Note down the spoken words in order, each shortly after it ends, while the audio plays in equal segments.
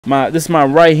This is my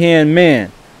right hand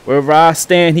man. Wherever I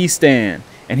stand, he stand.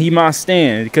 And he my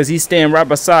stand because he stand right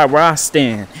beside where I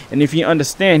stand. And if you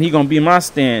understand, he gonna be my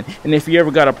stand. And if you ever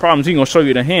got a problem, he gonna show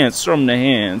you the hands. Show him the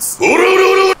hands.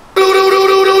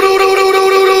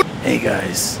 Hey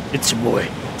guys, it's your boy,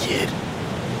 Kid.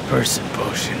 Person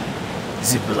Potion.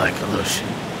 Zipper like a lotion.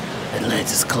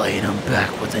 Atlantis Clay, and I'm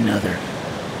back with another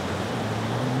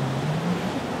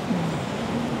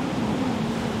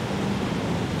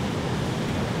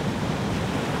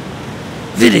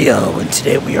video, and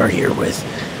today we are here with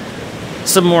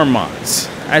some more mods.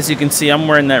 As you can see, I'm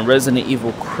wearing that Resident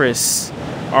Evil Chris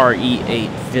RE8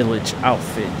 Village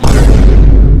outfit.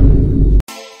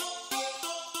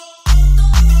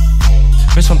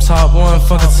 Bitch, I'm top one,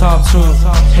 fucking top two.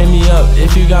 Hit me up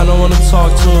if you got no one to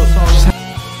talk to.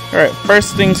 Alright,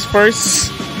 first things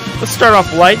first, let's start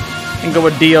off light and go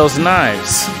with Dio's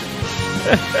knives.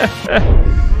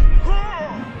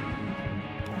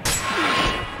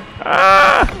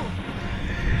 Ah!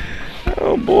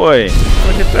 Oh boy,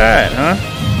 look at that, huh?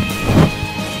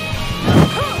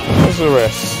 Where's the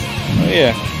rest? Oh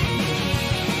yeah.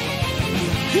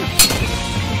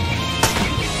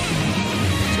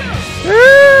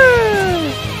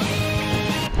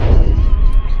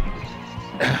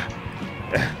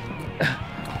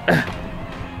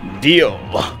 Deal.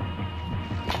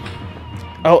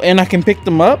 Oh, and I can pick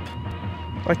them up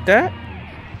like that?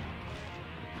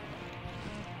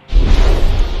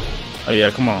 Oh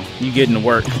yeah, come on. You getting to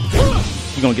work.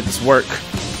 You gonna get this work.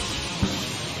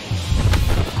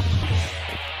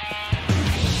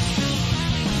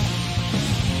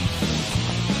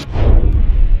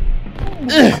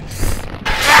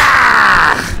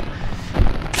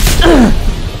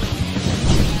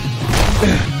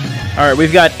 Alright,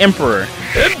 we've got Emperor.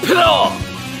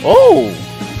 Oh!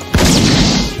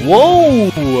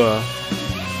 Whoa!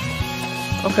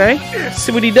 Okay, let's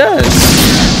see what he does.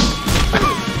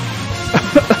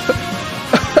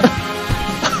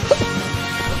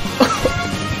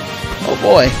 Oh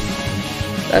boy.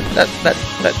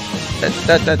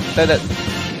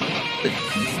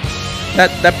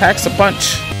 That packs a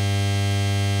punch.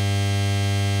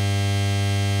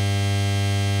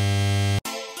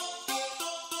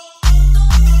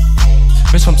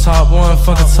 Bitch, I'm top one,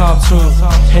 fucking top two.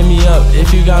 Hit me up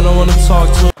if you got no one to talk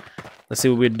to. Let's see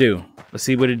what we do. Let's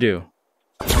see what it do.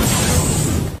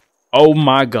 Oh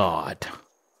my god.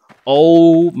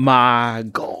 Oh my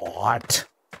god.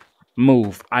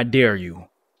 Move. I dare you.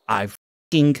 I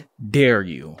fucking dare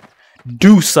you.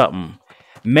 Do something.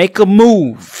 Make a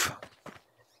move.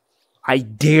 I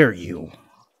dare you.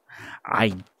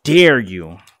 I dare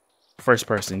you. First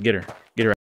person. Get her. Get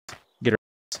her. Get her.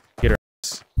 Get her.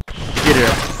 Get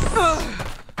her.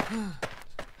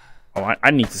 Oh,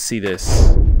 I need to see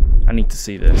this. I need to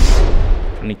see this.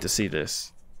 I need to see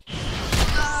this.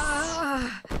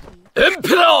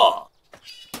 Emperor!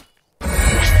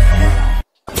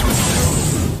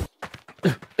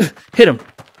 Hit him.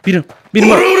 Beat him. Beat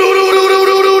him up.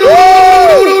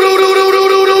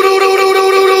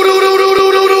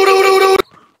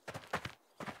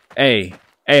 Hey.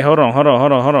 Hey, hold on.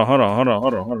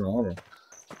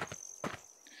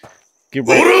 Get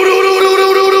ready.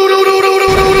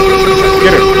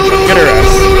 Get her. Get her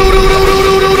ass.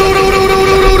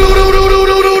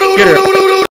 Get her.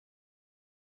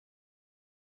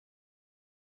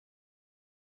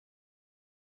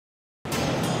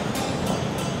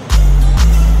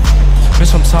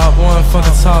 Bitch, I'm top one,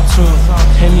 fucking top two.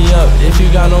 Hit me up if you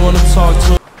got no one to talk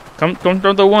to. Come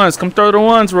throw the ones. Come throw the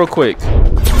ones real quick.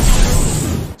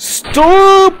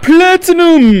 Store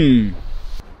Platinum.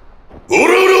 Boy.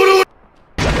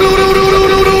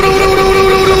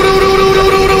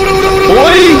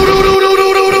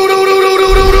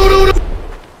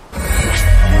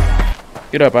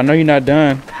 Get up. I know you're not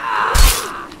done.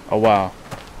 Oh wow.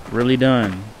 Really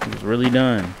done. He was really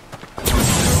done.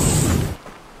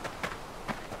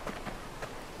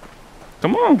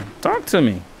 Come on, talk to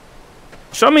me.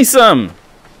 Show me some.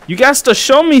 You got to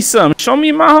show me some. Show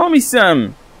me my homie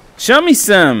some. Show me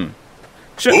some.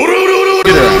 Get her.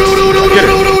 Get her. Get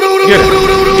her. Get her.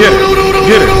 Get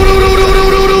her.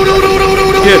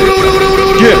 Get her.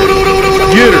 Get her.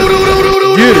 Get her.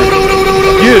 Get her.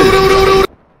 Get her.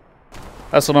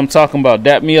 That's what I'm talking about.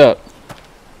 Dap me up.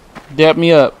 Dap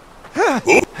me up.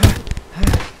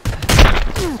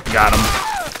 Got him.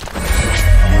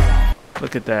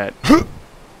 Look at that.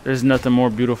 There's nothing more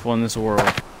beautiful in this world.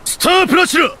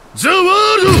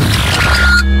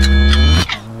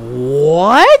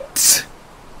 What?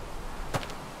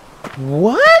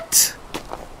 What?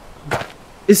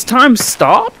 Is time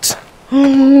stopped?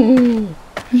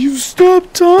 You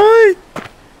stopped time?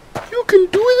 You You can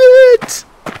do it.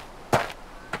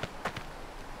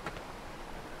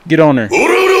 Get on her. Get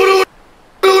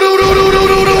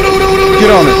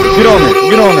on her. Get on her.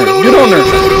 Get on her. Get on her.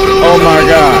 Oh my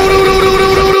God.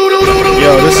 Yo,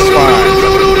 this is fine.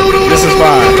 This is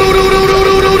fine.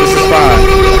 This is fine.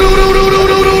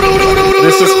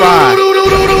 This is fine.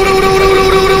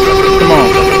 Come on.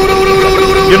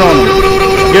 Get on him.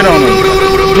 Get on him.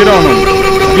 Get on him.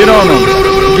 Get on him.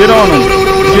 Get on him.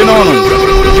 Get on him.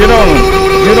 Get on him.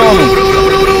 Get on him.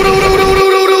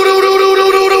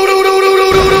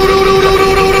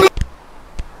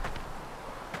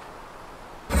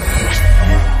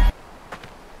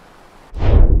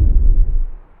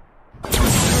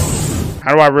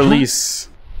 How do I release?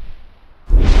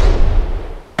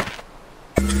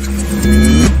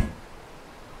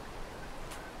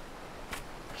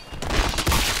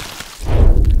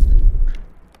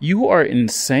 You are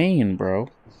insane, bro.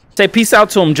 Say peace out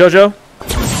to him, JoJo.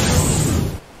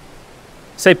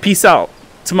 Say peace out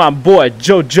to my boy,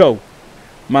 JoJo.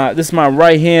 This is my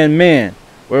right-hand man.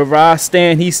 Wherever I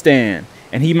stand, he stand.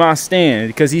 And he my stand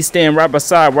because he stand right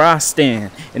beside where I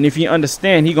stand. And if you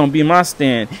understand, he gonna be my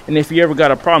stand. And if you ever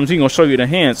got a problem, he gonna show you the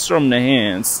hands. Show him the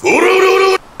hands. Get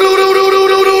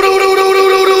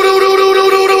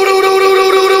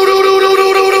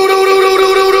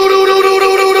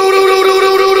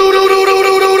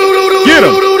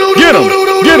him! Get him!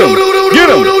 Get him! Get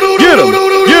him! Get him!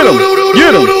 Get him!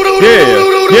 Get him! Yeah!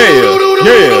 Yeah!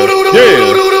 Yeah! Yeah!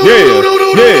 Yeah! Yeah!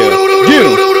 Get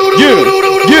him! Get him!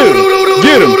 Get him!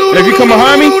 Get him! And if you come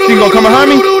behind me, you gonna come behind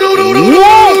me?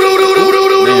 Whoa!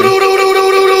 Man.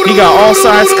 He got all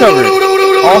sides covered.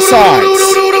 All sides.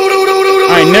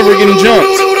 I ain't never getting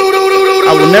jumped.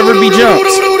 I will never be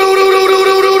jumped.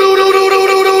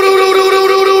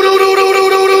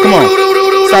 Come on.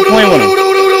 Stop playing with him.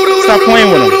 Stop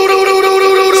playing with him.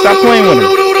 Stop playing with him.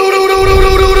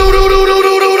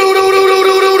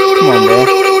 Come on,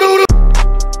 bro.